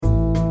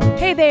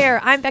Hey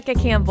there, I'm Becca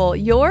Campbell,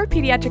 your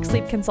pediatric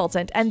sleep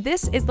consultant, and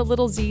this is the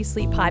Little Z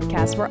Sleep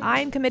Podcast, where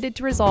I'm committed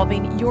to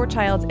resolving your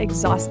child's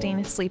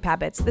exhausting sleep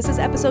habits. This is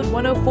episode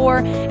 104,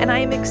 and I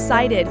am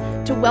excited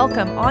to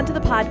welcome onto the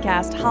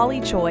podcast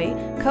Holly Choi,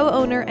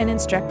 co-owner and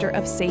instructor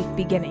of Safe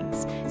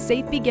Beginnings.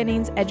 Safe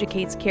Beginnings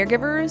educates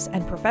caregivers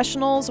and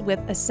professionals with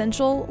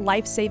essential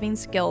life-saving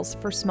skills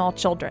for small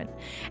children.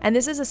 And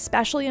this is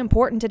especially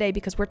important today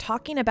because we're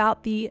talking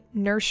about the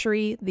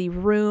nursery, the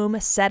room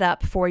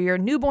setup for your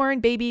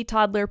newborn, baby,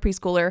 toddler,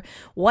 preschooler,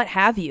 what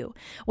have you.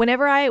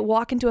 Whenever I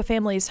walk into a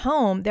family's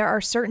home, there are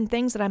certain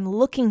things that I'm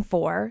looking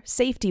for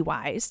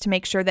safety-wise to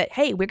make sure that,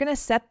 hey, we're going to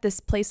set this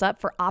place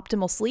up for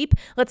optimal sleep.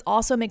 Let's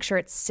also make sure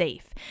it's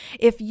safe.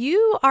 If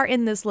you are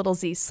in this Little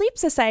Z Sleep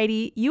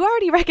Society, you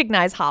already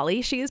recognize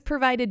Holly. She has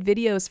provided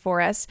videos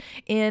for us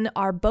in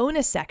our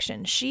bonus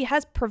section. She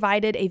has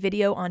provided a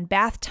video on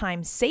bath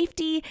time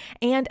safety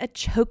and a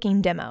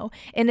choking demo.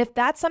 And if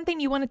that's something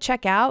you want to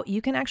check out,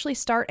 you can actually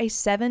start a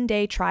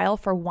 7-day trial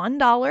for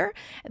 $1.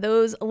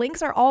 Those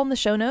links are all in the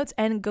show notes,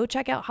 and go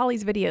check out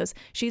Holly's videos.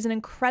 She's an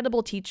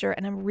incredible teacher,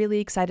 and I'm really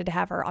excited to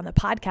have her on the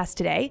podcast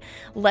today.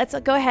 Let's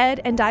go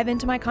ahead and dive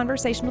into my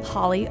conversation with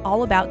Holly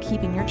all about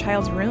keeping your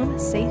child's room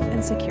safe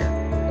and secure.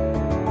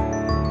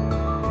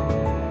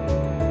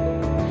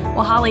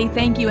 Well, Holly,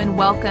 thank you and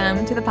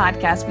welcome to the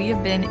podcast. We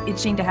have been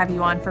itching to have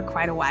you on for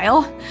quite a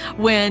while.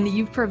 When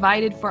you've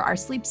provided for our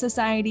sleep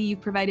society,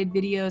 you've provided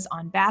videos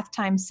on bath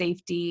time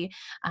safety,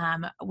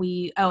 and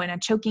a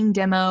choking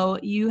demo.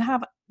 You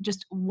have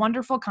just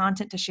wonderful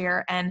content to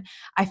share. And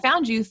I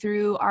found you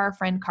through our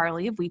friend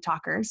Carly of We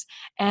Talkers.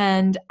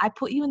 And I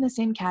put you in the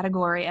same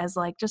category as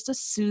like just a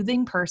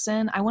soothing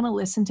person. I want to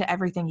listen to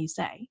everything you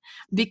say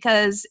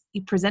because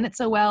you present it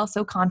so well,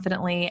 so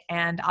confidently.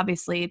 And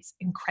obviously it's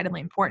incredibly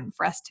important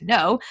for us to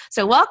know.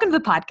 So welcome to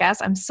the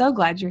podcast. I'm so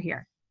glad you're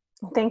here.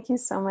 Thank you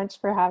so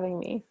much for having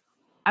me.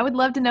 I would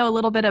love to know a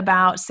little bit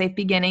about Safe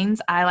Beginnings.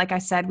 Like I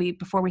said,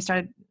 before we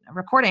started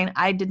recording,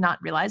 I did not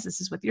realize this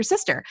is with your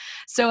sister.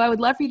 So I would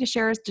love for you to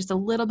share just a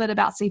little bit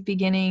about Safe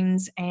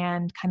Beginnings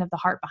and kind of the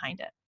heart behind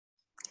it.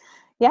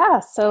 Yeah,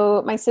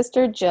 so my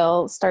sister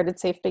Jill started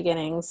Safe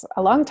Beginnings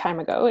a long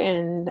time ago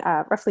in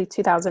roughly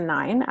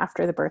 2009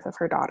 after the birth of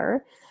her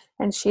daughter.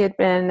 And she had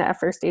been a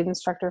first aid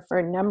instructor for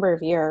a number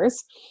of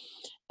years.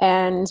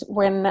 And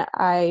when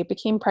I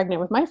became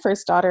pregnant with my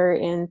first daughter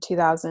in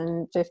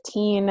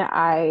 2015,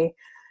 I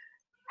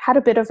had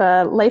a bit of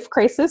a life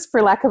crisis,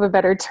 for lack of a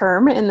better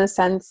term, in the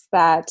sense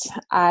that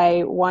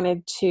I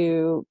wanted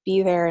to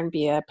be there and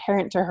be a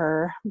parent to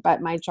her, but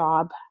my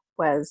job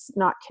was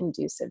not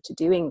conducive to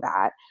doing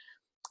that.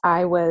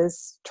 I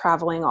was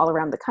traveling all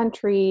around the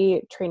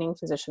country, training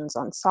physicians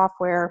on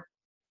software,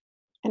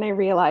 and I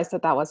realized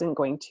that that wasn't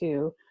going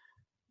to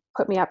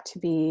put me up to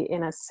be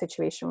in a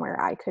situation where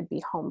I could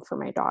be home for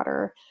my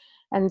daughter.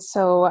 And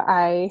so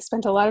I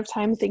spent a lot of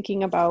time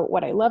thinking about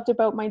what I loved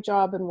about my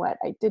job and what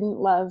I didn't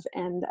love.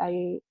 And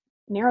I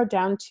narrowed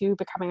down to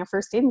becoming a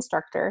first aid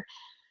instructor.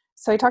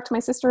 So I talked to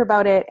my sister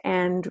about it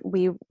and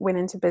we went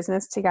into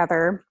business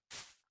together.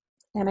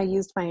 And I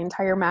used my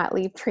entire mat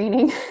leave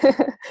training.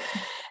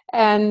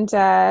 And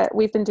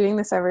we've been doing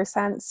this ever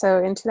since.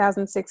 So in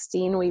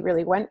 2016, we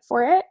really went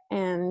for it.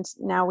 And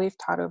now we've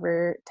taught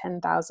over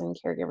 10,000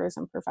 caregivers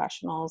and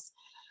professionals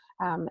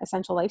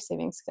essential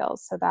life-saving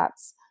skills. So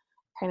that's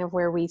kind of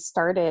where we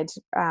started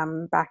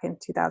back in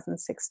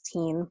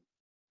 2016.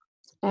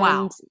 And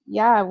wow.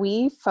 Yeah,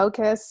 we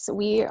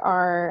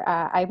are,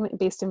 I'm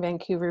based in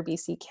Vancouver,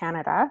 BC,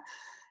 Canada,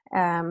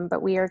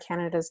 but we are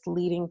Canada's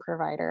leading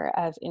provider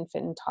of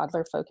infant and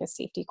toddler focused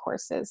safety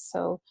courses.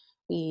 So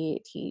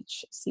we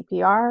teach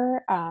CPR,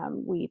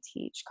 we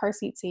teach car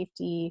seat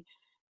safety,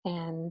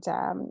 and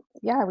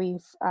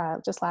we've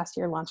just last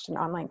year launched an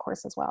online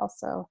course as well.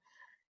 So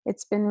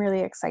it's been really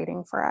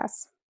exciting for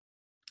us.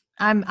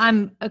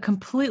 I'm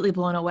completely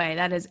blown away.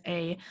 That is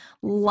a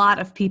lot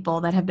of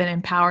people that have been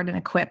empowered and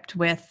equipped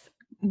with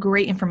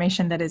great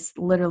information that is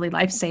literally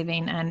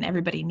life-saving and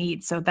everybody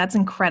needs. So that's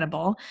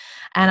incredible.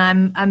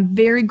 And I'm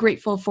very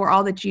grateful for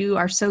all that you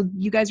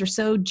guys are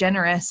so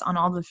generous on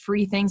all the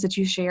free things that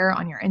you share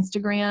on your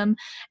Instagram.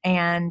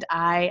 And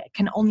I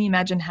can only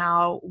imagine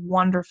how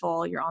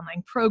wonderful your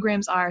online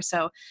programs are.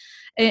 So,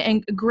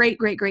 and great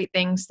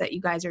things that you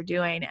guys are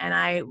doing. And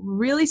I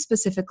really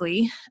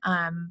specifically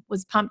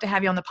was pumped to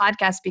have you on the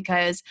podcast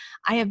because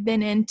I have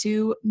been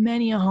into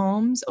many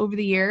homes over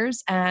the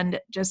years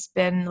and just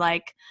been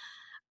like,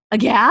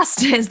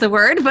 aghast is the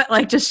word, but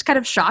like just kind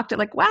of shocked at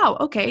like, wow,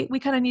 okay, we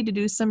kind of need to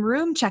do some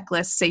room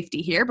checklist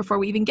safety here before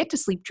we even get to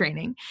sleep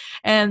training.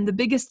 And the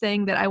biggest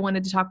thing that I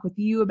wanted to talk with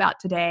you about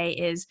today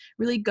is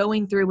really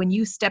going through when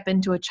you step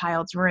into a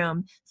child's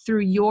room through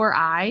your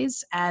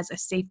eyes as a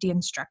safety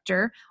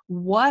instructor,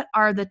 what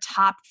are the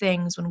top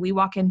things when we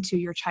walk into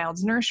your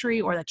child's nursery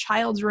or the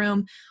child's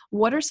room?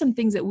 What are some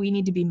things that we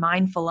need to be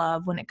mindful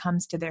of when it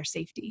comes to their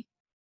safety?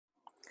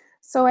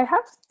 So I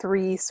have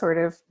three sort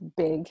of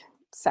big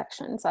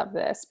sections of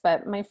this,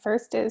 but my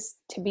first is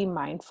to be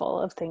mindful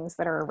of things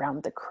that are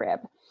around the crib.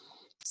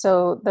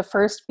 So the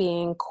first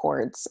being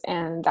cords,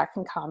 and that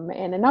can come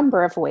in a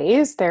number of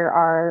ways. There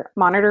are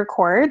monitor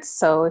cords.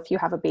 So if you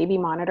have a baby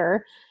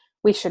monitor,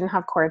 we shouldn't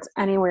have cords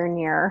anywhere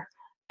near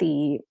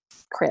the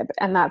crib.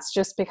 And that's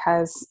just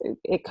because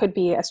it could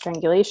be a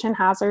strangulation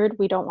hazard.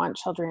 We don't want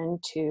children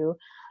to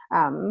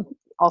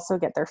also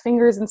get their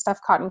fingers and stuff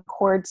caught in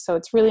cords. So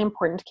it's really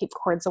important to keep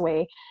cords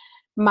away.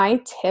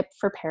 My tip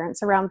for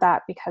parents around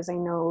that, because I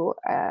know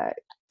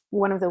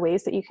one of the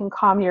ways that you can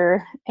calm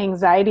your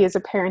anxiety as a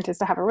parent is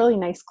to have a really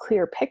nice,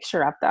 clear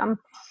picture of them.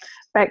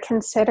 But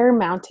consider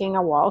mounting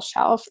a wall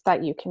shelf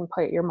that you can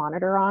put your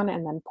monitor on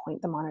and then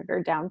point the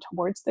monitor down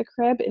towards the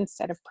crib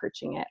instead of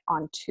perching it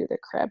onto the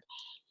crib.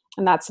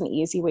 And that's an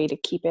easy way to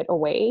keep it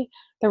away.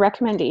 The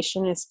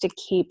recommendation is to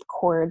keep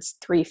cords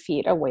 3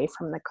 feet away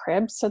from the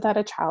crib so that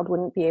a child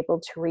wouldn't be able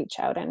to reach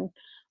out and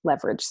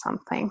leverage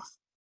something.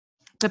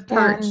 The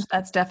perch,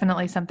 that's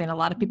definitely something a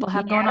lot of people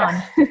have going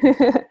on.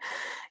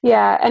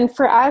 Yeah. And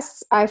for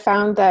us, I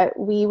found that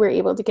we were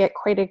able to get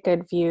quite a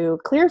good view,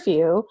 clear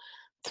view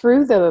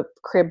through the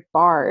crib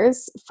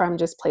bars from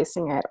just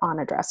placing it on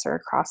a dresser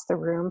across the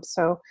room.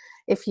 So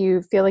if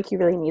you feel like you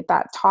really need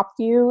that top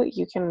view,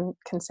 you can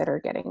consider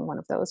getting one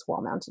of those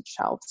wall-mounted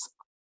shelves.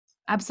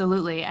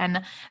 Absolutely.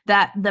 And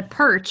that the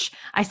perch,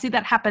 I see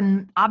that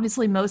happen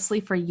obviously mostly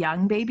for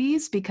young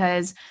babies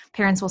because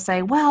parents will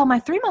say, well, my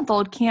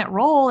 3-month-old can't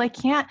roll. I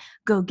can't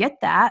go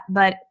get that.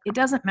 But it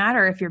doesn't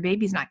matter if your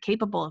baby's not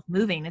capable of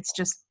moving. It's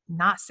just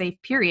not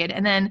safe, period.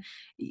 And then,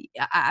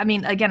 I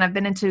mean, again, I've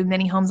been into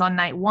many homes on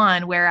night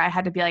one where I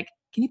had to be like,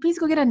 can you please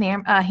go get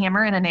a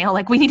hammer and a nail?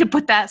 Like we need to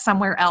put that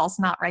somewhere else,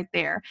 not right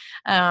there.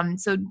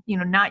 So,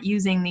 not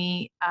using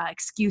the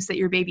excuse that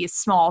your baby is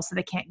small so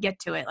they can't get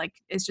to it, like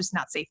it's just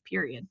not safe,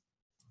 period.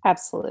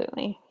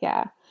 Absolutely.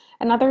 Yeah.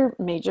 Another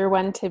major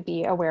one to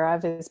be aware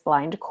of is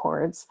blind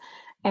cords.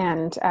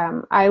 And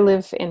I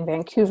live in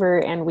Vancouver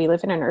and we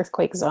live in an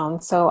earthquake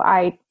zone. So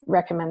I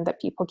recommend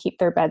that people keep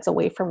their beds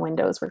away from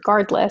windows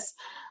regardless.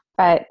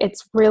 But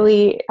it's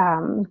really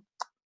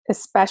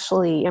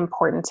especially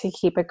important to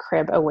keep a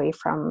crib away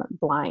from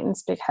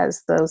blinds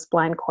because those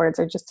blind cords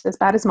are just as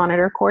bad as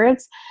monitor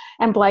cords.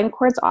 And blind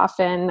cords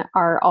often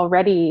are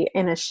already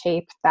in a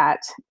shape that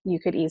you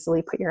could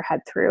easily put your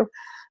head through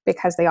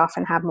because they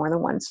often have more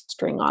than one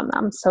string on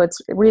them. So it's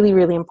really,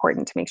 really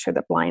important to make sure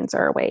that blinds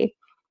are away.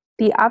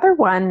 The other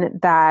one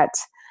that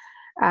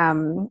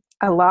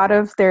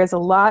there's a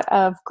lot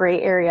of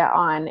gray area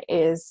on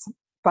is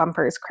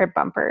bumpers, crib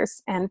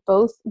bumpers, and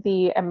both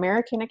the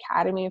American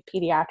Academy of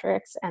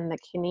Pediatrics and the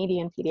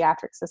Canadian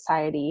Pediatric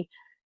Society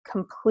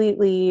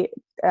completely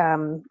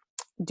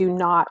do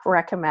not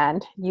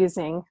recommend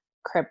using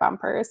crib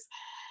bumpers.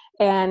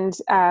 And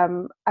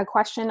a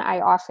question I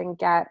often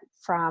get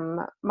from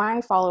my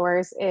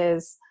followers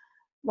is,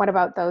 what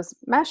about those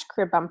mesh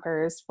crib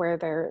bumpers where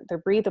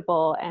they're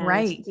breathable? And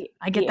right.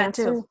 I get that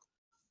too.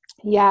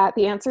 Yeah,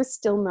 the answer is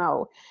still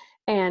no.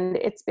 And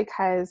it's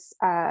because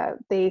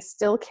they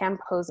still can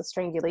pose a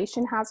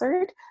strangulation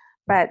hazard.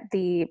 But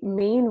the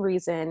main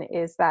reason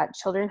is that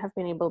children have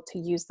been able to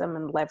use them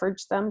and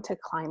leverage them to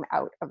climb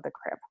out of the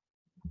crib.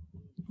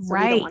 So we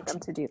don't want them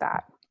to do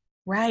that.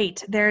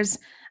 Right. There's,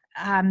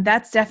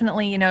 that's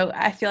definitely,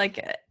 I feel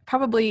like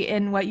probably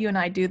in what you and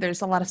I do,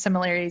 there's a lot of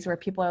similarities where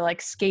people are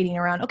like skating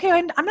around. Okay,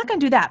 I'm not going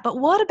to do that, but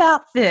what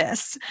about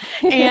this?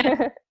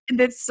 And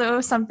it's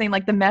so something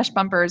like the mesh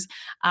bumpers.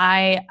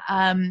 I,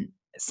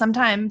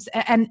 sometimes,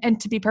 and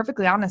to be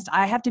perfectly honest,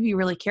 I have to be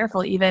really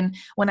careful even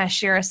when I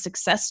share a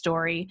success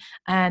story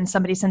and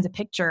somebody sends a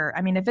picture.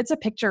 I mean, if it's a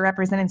picture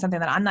representing something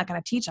that I'm not going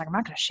to teach, I'm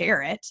not going to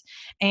share it.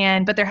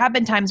 But there have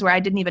been times where I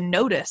didn't even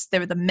notice there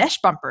were the mesh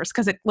bumpers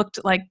because it looked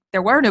like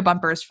there were no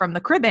bumpers from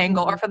the crib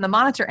angle or from the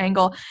monitor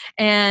angle.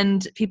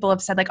 And people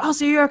have said like, oh,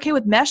 so you're okay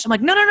with mesh? I'm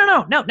like,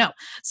 no.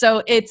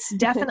 So it's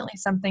definitely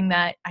something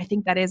that I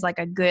think that is like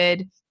a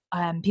good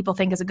people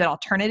think is a good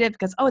alternative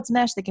because, oh, it's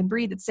mesh, they can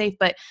breathe, it's safe.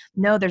 But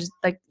no, there's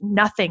like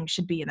nothing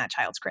should be in that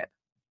child's crib.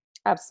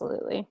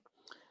 Absolutely.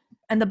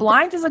 And the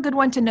blinds is a good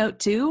one to note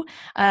too.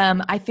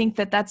 I think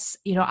that's,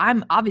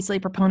 I'm obviously a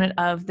proponent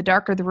of the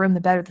darker the room, the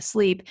better the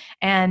sleep.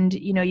 And,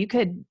 you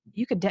could,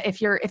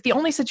 if the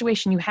only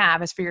situation you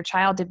have is for your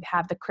child to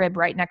have the crib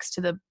right next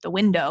to the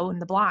window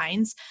and the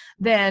blinds,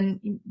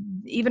 then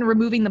even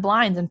removing the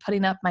blinds and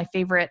putting up my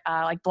favorite,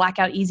 like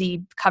blackout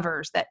easy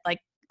covers that like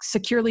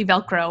securely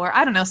Velcro or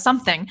I don't know,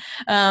 something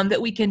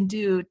that we can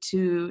do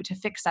to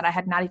fix that. I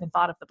had not even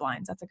thought of the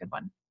blinds. That's a good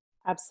one.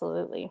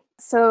 Absolutely.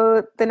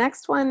 So the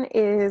next one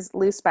is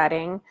loose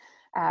bedding.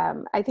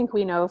 I think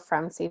we know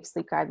from safe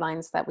sleep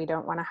guidelines that we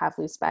don't want to have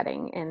loose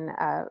bedding in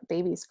a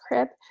baby's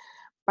crib,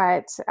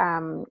 but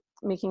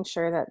making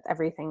sure that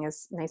everything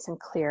is nice and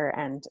clear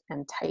and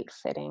tight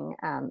fitting,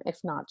 if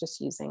not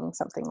just using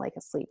something like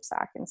a sleep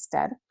sack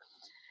instead.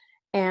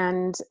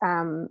 And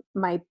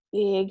my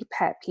big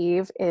pet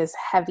peeve is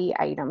heavy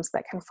items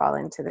that can fall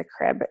into the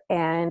crib.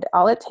 And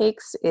all it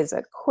takes is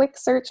a quick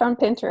search on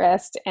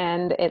Pinterest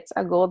and it's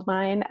a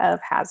goldmine of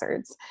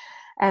hazards.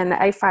 And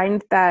I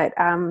find that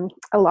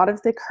a lot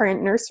of the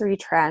current nursery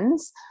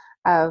trends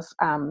of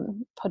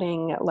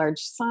putting large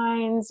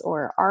signs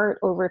or art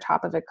over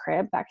top of a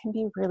crib, that can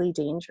be really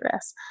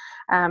dangerous.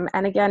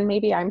 And again,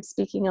 maybe I'm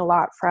speaking a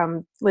lot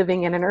from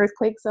living in an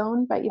earthquake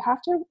zone, but you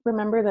have to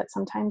remember that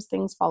sometimes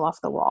things fall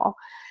off the wall.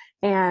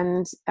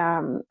 And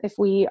if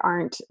we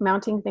aren't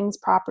mounting things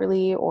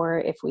properly, or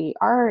if we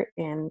are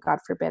in, God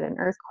forbid, an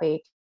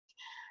earthquake,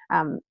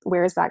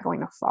 where is that going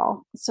to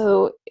fall?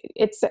 So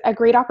it's a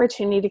great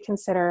opportunity to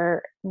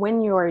consider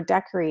when you're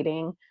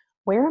decorating,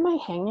 where am I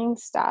hanging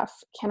stuff?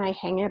 Can I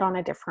hang it on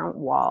a different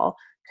wall?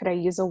 Could I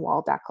use a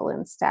wall decal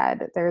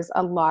instead? There's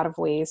a lot of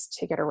ways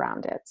to get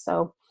around it.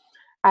 So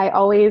I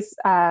always,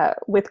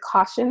 with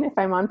caution, if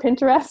I'm on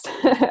Pinterest,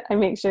 I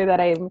make sure that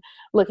I'm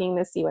looking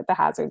to see what the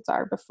hazards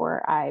are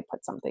before I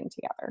put something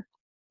together.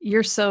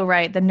 You're so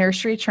right. The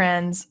nursery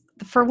trends,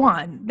 for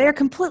one, they're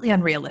completely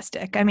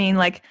unrealistic. I mean,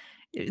 like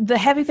the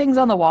heavy things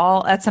on the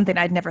wall, that's something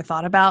I'd never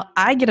thought about.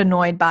 I get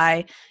annoyed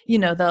by,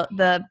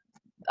 the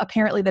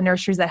apparently the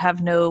nurseries that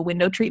have no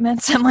window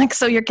treatments. I'm like,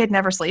 so your kid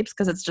never sleeps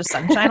because it's just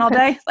sunshine all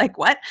day? Like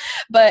what?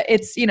 But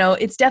it's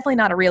definitely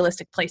not a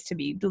realistic place to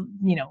be,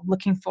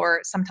 looking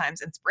for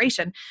sometimes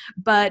inspiration.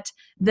 But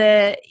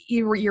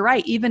you're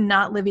right. Even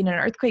not living in an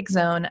earthquake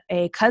zone,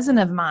 a cousin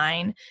of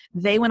mine,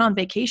 they went on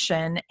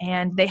vacation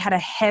and they had a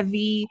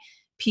heavy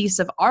piece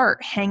of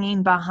art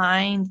hanging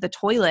behind the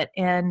toilet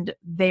in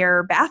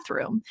their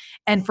bathroom.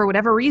 And for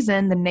whatever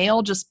reason, the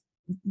nail just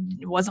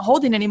wasn't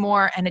holding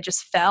anymore, and it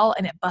just fell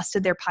and it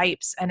busted their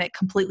pipes and it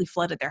completely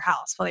flooded their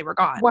house while they were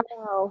gone.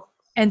 Wow.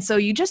 And so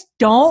you just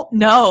don't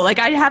know. Like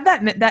I have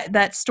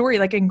that story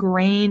like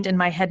ingrained in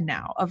my head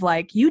now of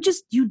like, you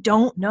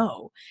don't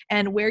know.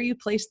 And where you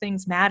place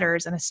things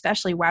matters. And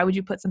especially, why would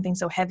you put something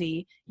so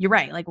heavy? You're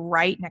right. Like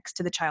right next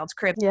to the child's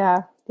crib. Yeah.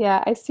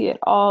 Yeah. I see it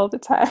all the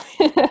time.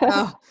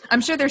 Oh, I'm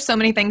sure there's so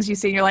many things you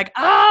see and you're like,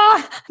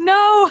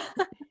 no.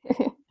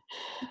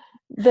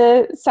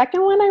 The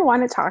second one I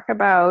want to talk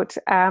about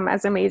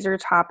as a major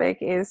topic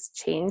is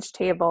change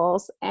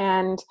tables.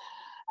 And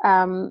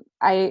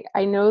I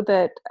know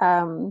that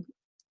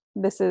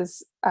this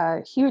is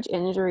a huge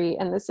injury,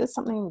 and this is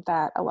something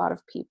that a lot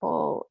of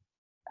people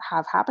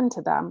have happened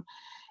to them.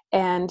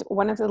 And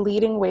one of the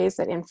leading ways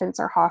that infants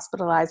are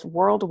hospitalized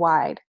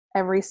worldwide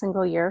every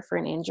single year for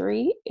an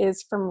injury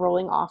is from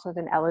rolling off of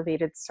an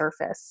elevated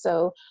surface.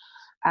 So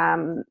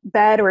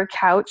bed or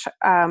couch,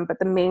 but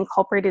the main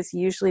culprit is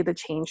usually the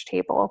change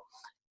table.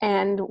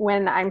 And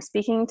when I'm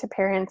speaking to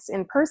parents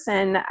in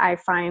person, I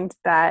find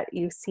that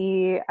you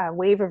see a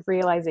wave of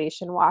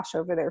realization wash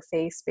over their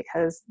face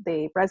because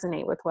they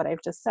resonate with what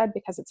I've just said,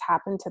 because it's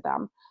happened to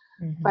them.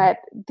 Mm-hmm. But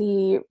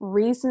the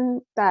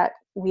reason that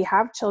we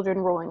have children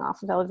rolling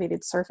off of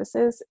elevated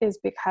surfaces is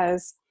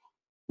because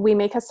we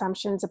make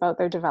assumptions about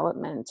their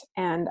development.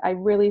 And I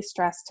really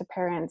stress to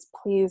parents,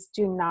 please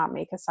do not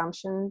make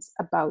assumptions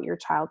about your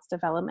child's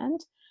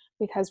development,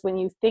 because when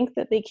you think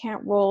that they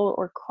can't roll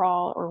or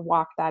crawl or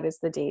walk, that is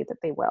the day that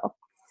they will.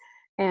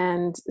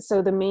 And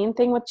so the main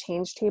thing with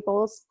change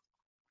tables,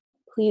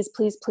 please,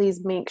 please,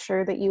 please make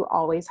sure that you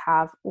always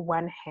have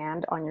one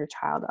hand on your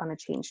child on a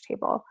change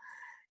table.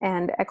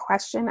 And a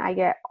question I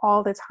get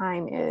all the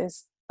time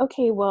is,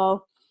 okay,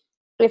 well,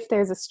 if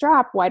there's a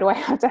strap, why do I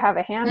have to have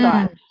a hand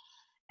on?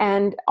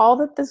 And all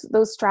that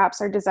those straps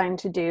are designed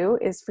to do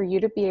is for you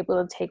to be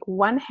able to take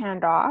one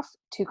hand off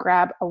to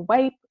grab a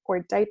wipe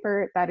or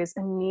diaper that is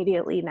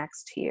immediately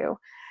next to you.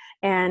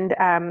 And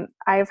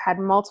I've had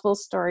multiple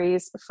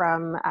stories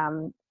from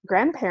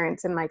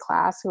grandparents in my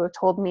class who have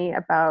told me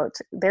about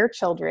their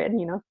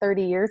children,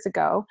 30 years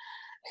ago,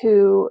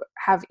 who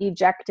have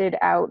ejected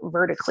out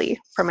vertically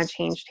from a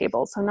change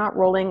table. So not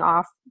rolling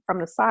off from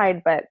the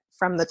side, but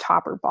from the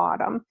top or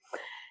bottom.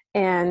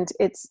 And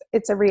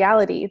it's a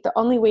reality. The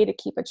only way to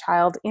keep a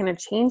child in a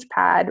change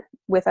pad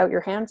without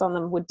your hands on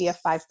them would be a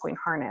 5-point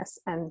harness,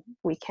 and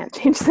we can't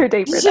change their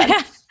diaper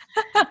then.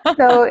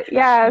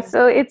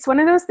 So it's one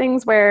of those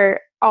things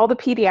where all the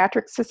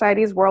pediatric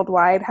societies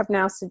worldwide have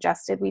now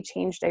suggested we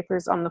change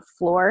diapers on the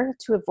floor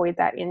to avoid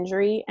that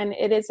injury. And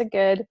it is a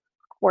good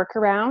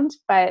workaround,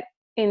 but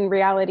in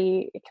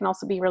reality, it can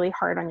also be really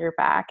hard on your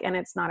back, and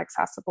it's not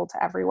accessible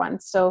to everyone.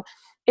 So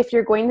if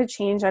you're going to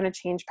change on a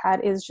change pad,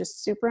 it is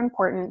just super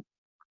important.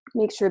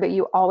 Make sure that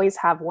you always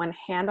have one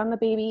hand on the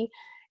baby,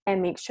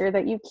 and make sure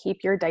that you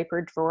keep your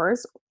diaper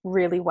drawers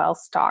really well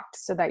stocked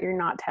so that you're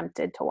not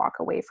tempted to walk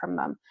away from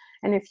them.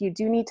 And if you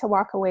do need to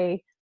walk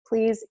away,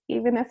 please,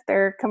 even if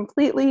they're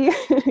completely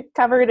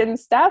covered in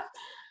stuff,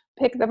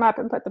 pick them up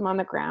and put them on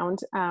the ground,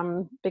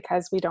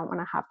 because we don't want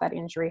to have that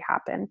injury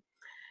happen.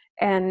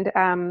 And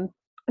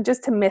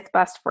just to myth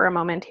bust for a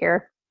moment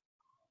here,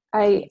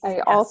 I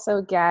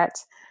also get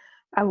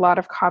a lot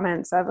of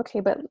comments of,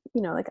 okay, but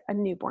like a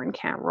newborn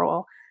can't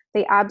roll.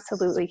 They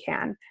absolutely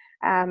can.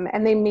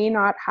 And they may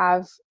not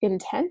have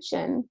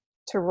intention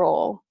to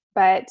roll,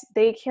 but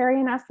they carry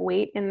enough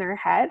weight in their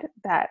head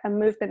that a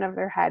movement of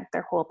their head,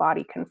 their whole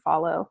body can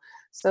follow.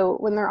 So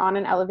when they're on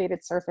an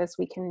elevated surface,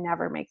 we can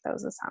never make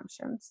those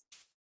assumptions.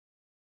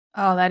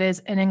 Oh, that is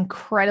an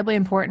incredibly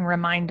important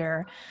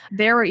reminder.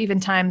 There were even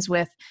times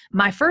with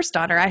my first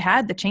daughter, I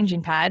had the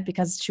changing pad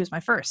because she was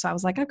my first. So I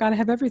was like, I've got to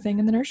have everything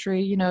in the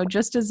nursery,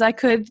 just as I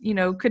could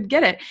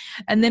get it.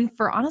 And then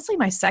for honestly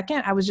my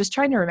second, I was just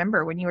trying to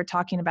remember when you were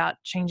talking about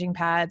changing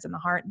pads and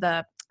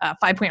the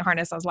 5-point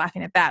harness. I was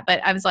laughing at that, but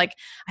I was like,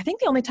 I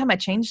think the only time I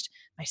changed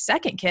my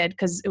second kid,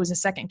 because it was a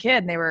second kid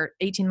and they were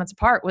 18 months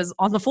apart, was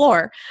on the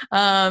floor,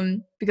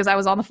 because I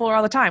was on the floor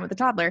all the time with the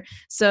toddler.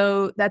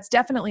 So that's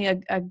definitely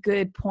a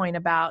good point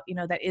about,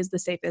 that is the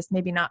safest,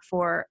 maybe not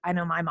for, I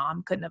know my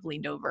mom couldn't have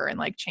leaned over and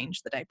like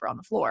changed the diaper on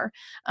the floor.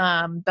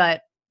 But a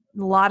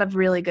lot of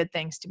really good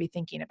things to be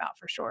thinking about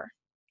for sure.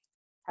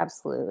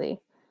 Absolutely.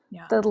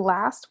 Yeah. The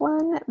last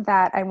one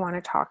that I want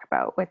to talk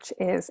about, which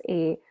is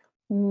a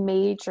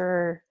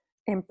major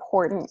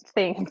important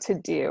thing to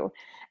do.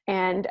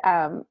 And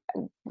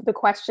the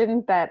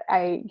question that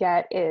I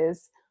get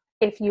is,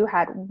 if you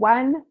had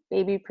one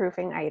baby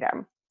proofing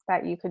item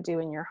that you could do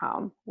in your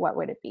home, what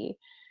would it be?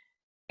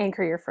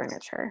 Anchor your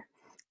furniture.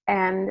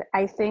 And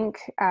I think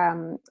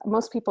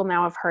most people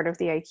now have heard of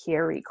the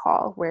IKEA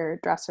recall, where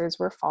dressers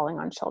were falling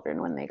on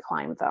children when they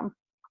climbed them.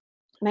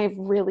 And I have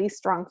really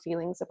strong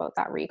feelings about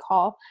that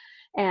recall.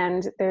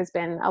 And there's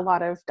been a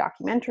lot of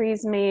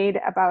documentaries made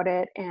about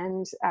it.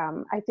 And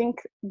I think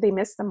they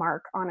missed the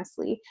mark,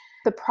 honestly.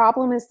 The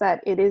problem is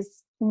that it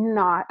is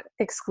not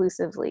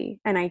exclusively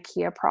an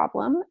IKEA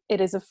problem.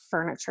 It is a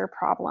furniture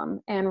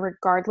problem. And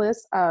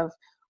regardless of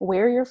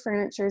where your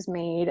furniture is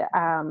made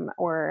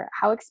or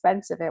how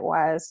expensive it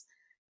was,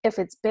 if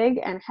it's big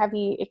and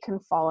heavy, it can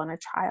fall on a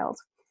child.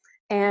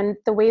 And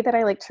the way that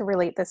I like to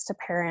relate this to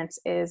parents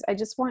is, I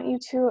just want you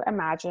to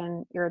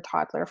imagine you're a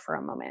toddler for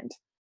a moment.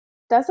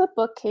 Does a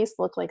bookcase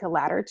look like a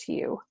ladder to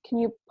you? Can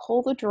you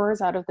pull the drawers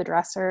out of the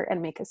dresser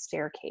and make a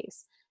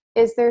staircase?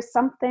 Is there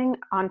something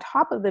on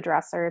top of the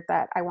dresser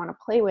that I want to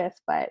play with,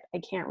 but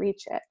I can't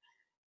reach it?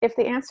 If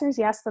the answer is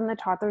yes, then the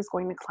toddler is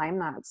going to climb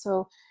that.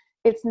 So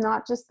it's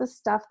not just the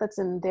stuff that's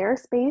in their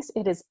space,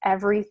 it is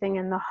everything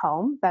in the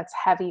home that's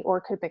heavy or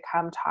could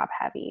become top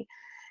heavy.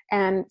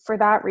 And for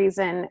that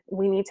reason,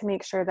 we need to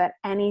make sure that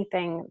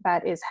anything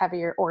that is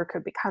heavier or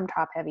could become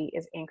top heavy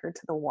is anchored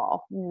to the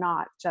wall,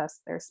 not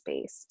just their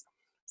space.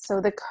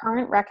 So the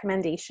current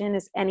recommendation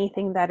is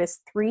anything that is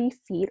 3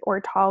 feet or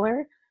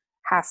taller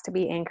has to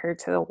be anchored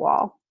to the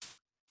wall.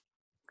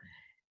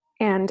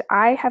 And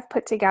I have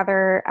put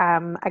together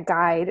a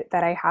guide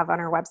that I have on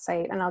our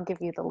website, and I'll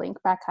give you the link,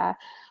 Becca,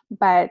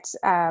 but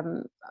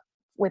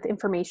with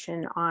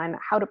information on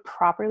how to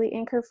properly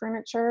anchor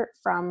furniture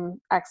from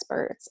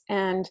experts.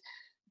 And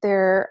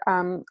there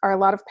are a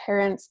lot of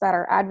parents that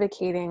are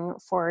advocating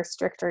for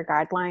stricter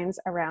guidelines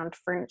around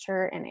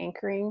furniture and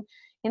anchoring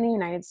in the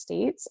United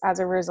States as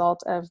a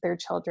result of their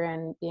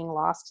children being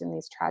lost in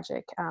these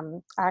tragic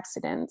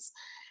accidents.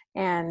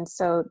 And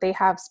so they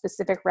have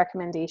specific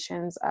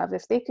recommendations of,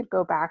 if they could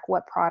go back,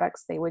 what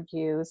products they would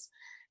use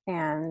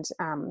and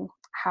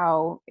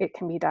how it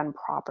can be done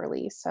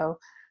properly. So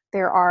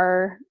there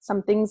are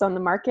some things on the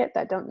market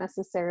that don't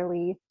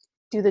necessarily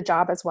do the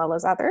job as well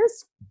as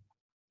others.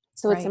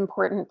 So It's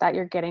important that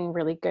you're getting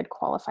really good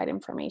qualified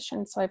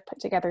information. So I've put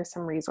together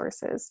some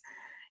resources.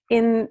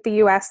 In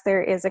the US,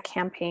 there is a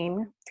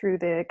campaign through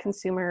the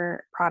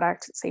Consumer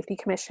Product Safety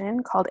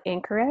Commission called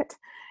Anchor It,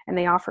 and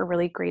they offer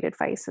really great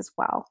advice as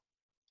well.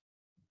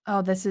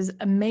 Oh, this is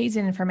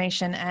amazing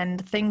information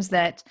and things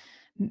that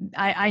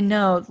I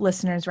know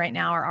listeners right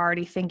now are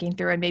already thinking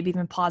through and maybe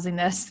even pausing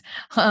this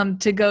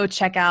to go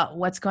check out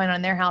what's going on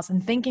in their house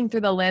and thinking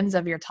through the lens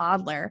of your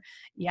toddler.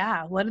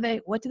 Yeah. What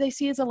do they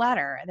see as a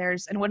ladder?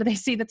 And what do they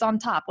see that's on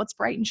top? What's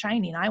bright and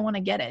shiny? And I want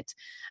to get it.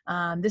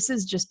 This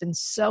has just been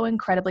so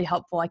incredibly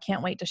helpful. I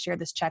can't wait to share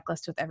this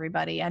checklist with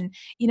everybody. And,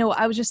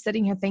 I was just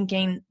sitting here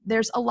thinking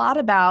there's a lot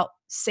about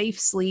safe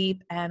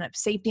sleep and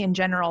safety in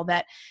general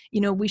that,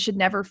 we should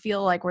never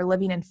feel like we're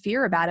living in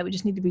fear about it. We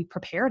just need to be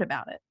prepared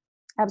about it.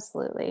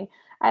 Absolutely.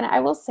 And I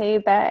will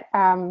say that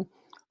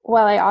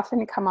while I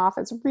often come off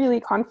as really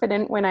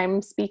confident when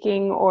I'm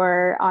speaking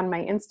or on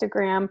my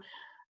Instagram,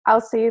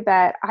 I'll say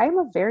that I'm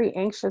a very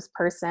anxious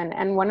person.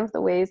 And one of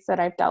the ways that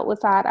I've dealt with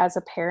that as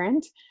a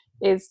parent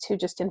is to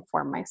just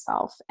inform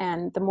myself.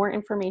 And the more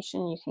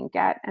information you can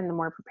get and the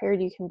more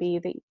prepared you can be,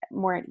 the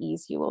more at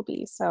ease you will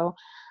be. So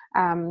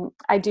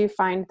I do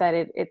find that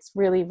it's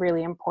really,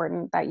 really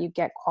important that you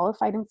get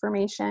qualified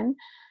information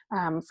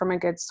from a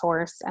good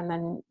source, and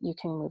then you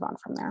can move on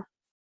from there.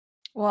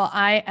 Well,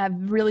 I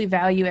really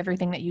value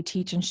everything that you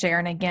teach and share.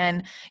 And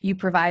again, you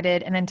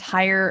provided an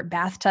entire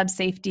bathtub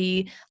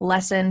safety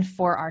lesson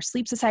for our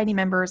Sleep Society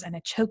members and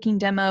a choking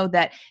demo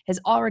that has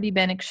already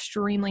been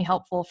extremely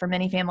helpful for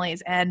many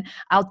families. And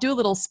I'll do a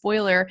little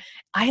spoiler.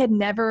 I had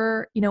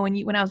never,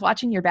 when I was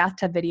watching your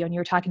bathtub video and you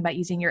were talking about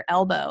using your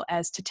elbow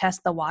as to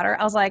test the water,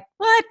 I was like,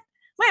 what?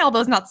 My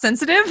elbow's not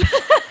sensitive.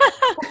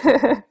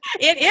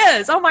 It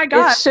is. Oh my It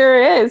gosh.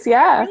 sure is.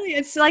 Yeah. Really,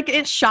 it's like,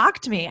 it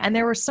shocked me. And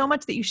there was so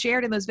much that you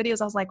shared in those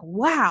videos. I was like,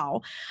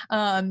 wow.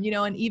 And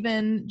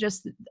even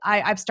just,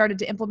 I've started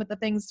to implement the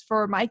things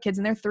for my kids,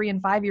 and they're 3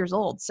 and 5 years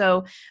old.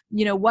 So,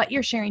 what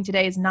you're sharing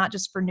today is not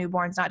just for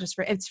newborns,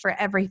 it's for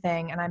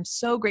everything. And I'm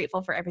so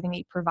grateful for everything that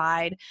you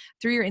provide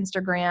through your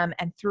Instagram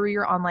and through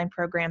your online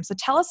program. So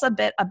tell us a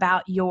bit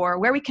about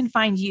where we can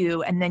find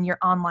you, and then your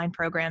online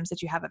programs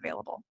that you have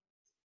available.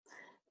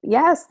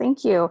 Yes,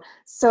 thank you.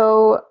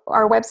 So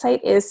our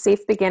website is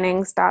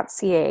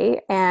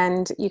safebeginnings.ca,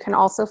 and you can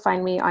also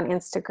find me on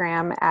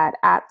Instagram at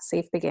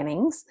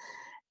 @safebeginnings.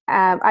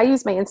 I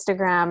use my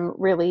Instagram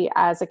really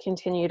as a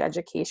continued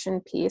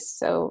education piece.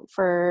 So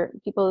for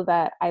people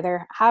that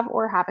either have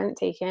or haven't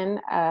taken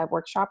a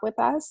workshop with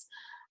us,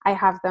 I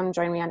have them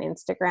join me on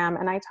Instagram,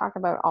 and I talk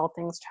about all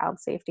things child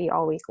safety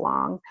all week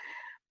long.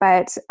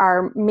 But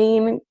our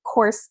main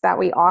course that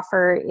we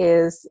offer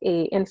is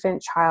a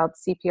infant child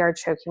CPR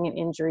choking and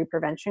injury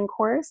prevention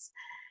course.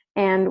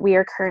 And we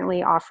are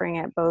currently offering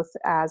it both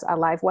as a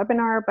live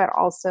webinar, but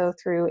also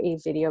through a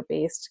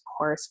video-based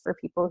course for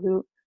people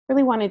who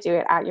really want to do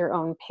it at your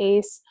own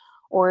pace,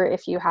 or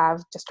if you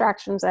have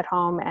distractions at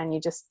home and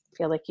you just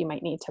feel like you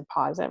might need to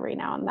pause every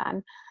now and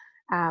then.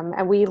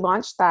 And we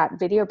launched that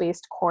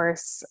video-based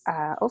course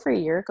over a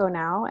year ago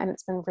now, and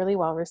it's been really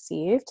well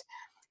received.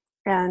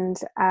 And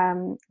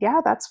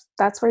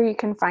that's where you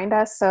can find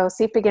us. So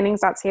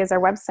safebeginnings.ca is our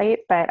website,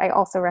 but I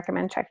also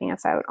recommend checking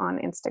us out on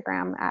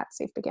Instagram at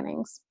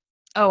safebeginnings.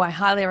 Oh, I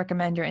highly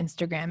recommend your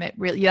Instagram. It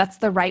really, that's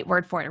the right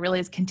word for it. It really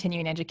is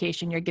continuing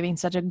education. You're giving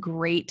such a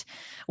great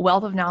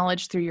wealth of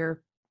knowledge through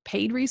your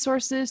paid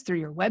resources, through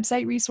your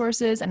website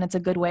resources. And it's a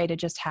good way to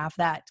just have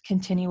that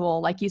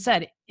continual, like you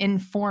said,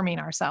 informing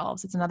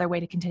ourselves. It's another way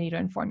to continue to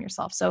inform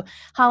yourself. So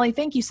Holly,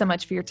 thank you so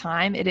much for your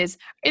time. It's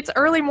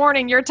early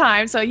morning your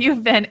time. So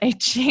you've been a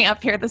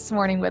champ here this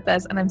morning with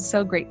us. And I'm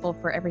so grateful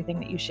for everything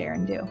that you share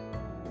and do.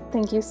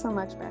 Thank you so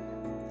much, Beck.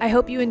 I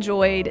hope you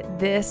enjoyed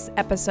this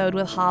episode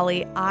with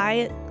Holly.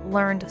 I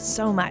learned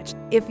so much.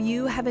 If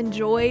you have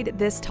enjoyed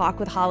this talk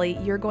with Holly,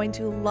 you're going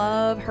to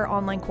love her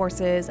online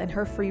courses and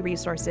her free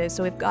resources.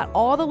 So we've got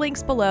all the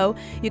links below.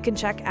 You can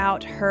check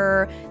out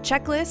her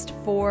checklist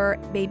for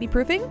baby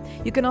proofing.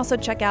 You can also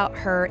check out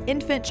her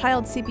infant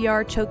child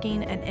CPR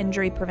choking and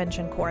injury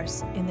prevention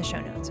course in the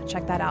show notes. So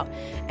check that out.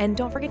 And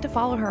don't forget to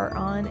follow her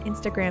on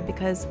Instagram,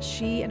 because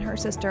she and her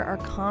sister are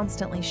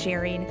constantly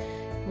sharing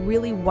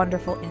really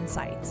wonderful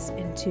insights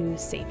into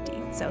safety.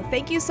 So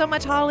thank you so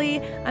much,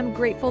 Holly. I'm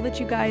grateful that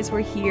you guys were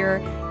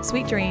here.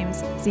 Sweet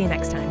dreams. See you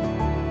next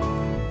time.